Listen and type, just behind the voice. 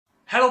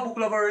Hello book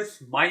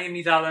lovers, my name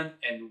is Alan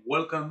and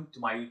welcome to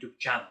my YouTube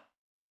channel.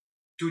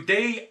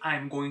 Today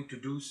I'm going to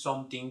do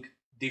something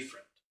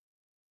different.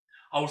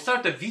 I'll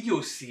start a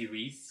video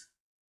series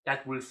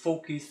that will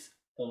focus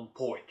on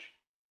poetry,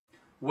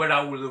 where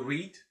I will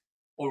read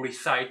or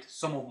recite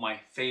some of my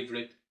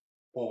favorite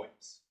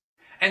poems.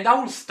 And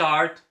I will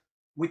start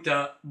with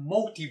a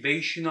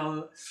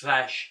motivational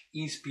 /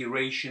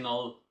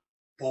 inspirational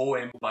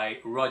poem by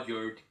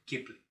Rudyard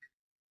Kipling.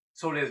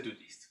 So let's do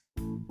this.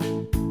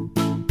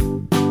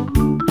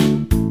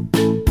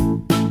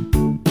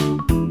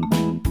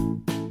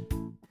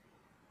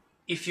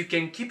 If you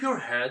can keep your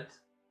head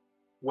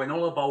when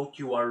all about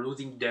you are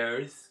losing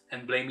theirs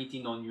and blame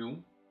it on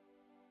you,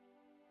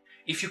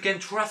 if you can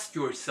trust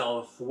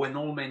yourself when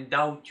all men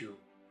doubt you,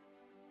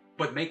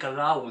 but make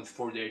allowance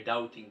for their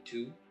doubting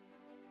too,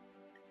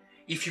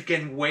 if you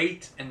can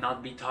wait and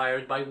not be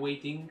tired by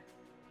waiting,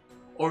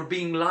 or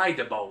being lied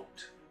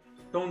about,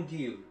 don't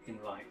deal in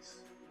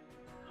lies,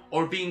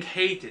 or being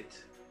hated,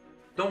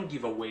 don't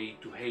give away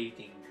to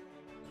hating,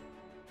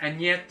 and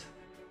yet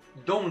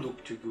don't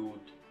look too good,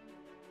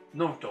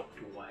 nor talk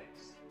too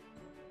wise.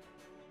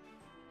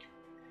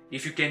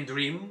 If you can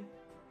dream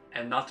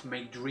and not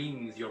make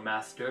dreams your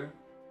master,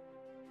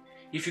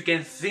 if you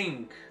can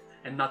think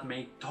and not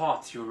make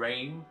thoughts your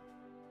aim,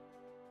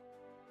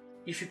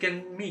 if you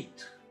can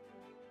meet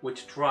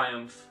with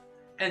triumph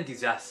and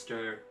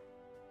disaster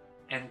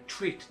and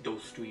treat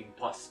those two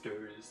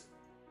impostors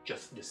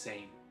just the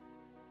same,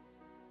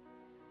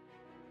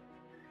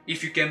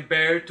 if you can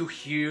bear to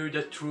hear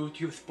the truth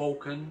you've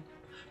spoken,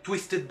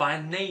 twisted by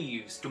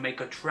knaves to make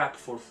a trap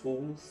for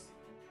fools,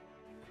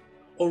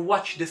 or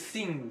watch the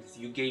things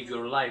you gave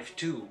your life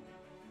to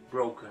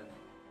broken,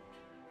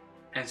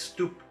 and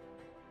stoop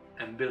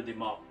and build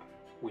them up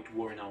with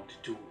worn out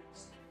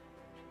tools.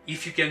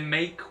 If you can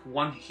make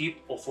one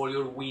heap of all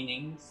your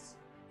winnings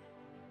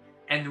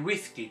and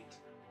risk it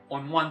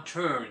on one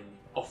turn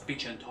of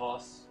pitch and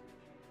toss,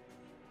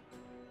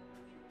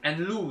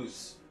 and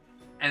lose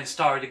and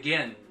start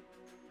again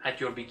at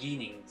your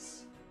beginnings,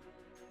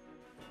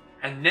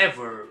 and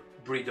never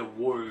breathe a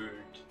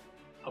word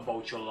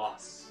about your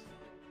loss.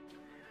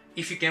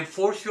 If you can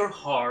force your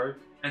heart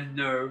and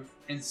nerve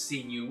and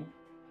sinew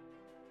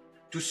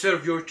to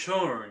serve your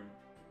turn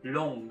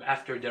long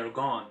after they're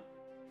gone,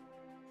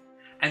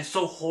 and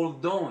so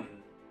hold on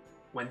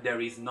when there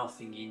is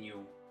nothing in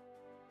you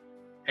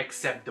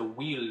except the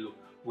will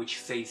which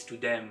says to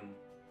them,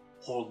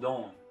 hold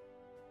on.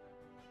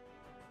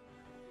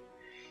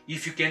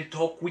 If you can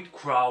talk with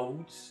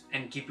crowds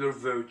and keep your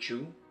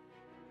virtue,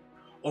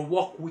 or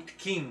walk with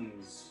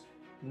kings,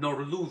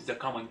 nor lose the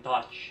common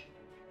touch,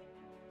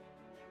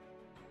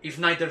 if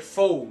neither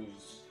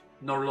foes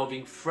nor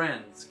loving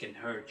friends can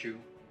hurt you,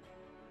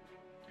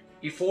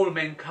 if all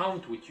men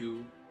count with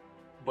you,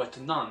 but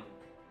none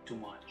too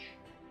much,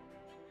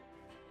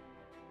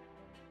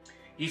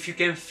 if you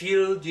can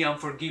fill the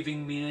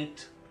unforgiving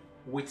minute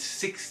with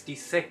 60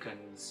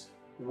 seconds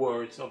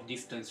worth of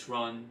distance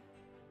run,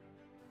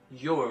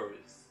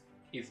 yours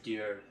is the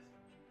earth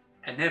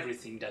and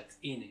everything that's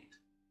in it.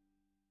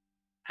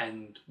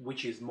 And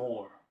which is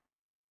more,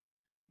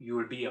 you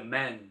will be a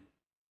man,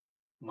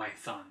 my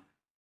son.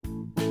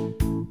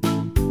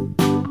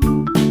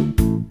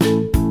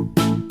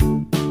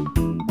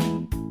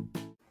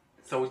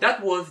 So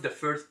that was the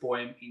first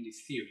poem in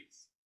this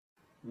series.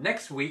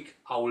 Next week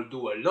I will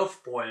do a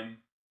love poem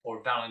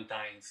for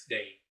Valentine's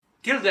Day.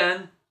 Till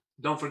then,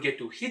 don't forget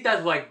to hit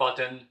that like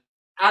button,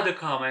 add a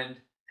comment,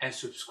 and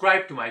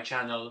subscribe to my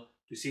channel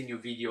to see new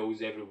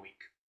videos every week.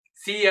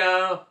 See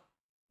ya!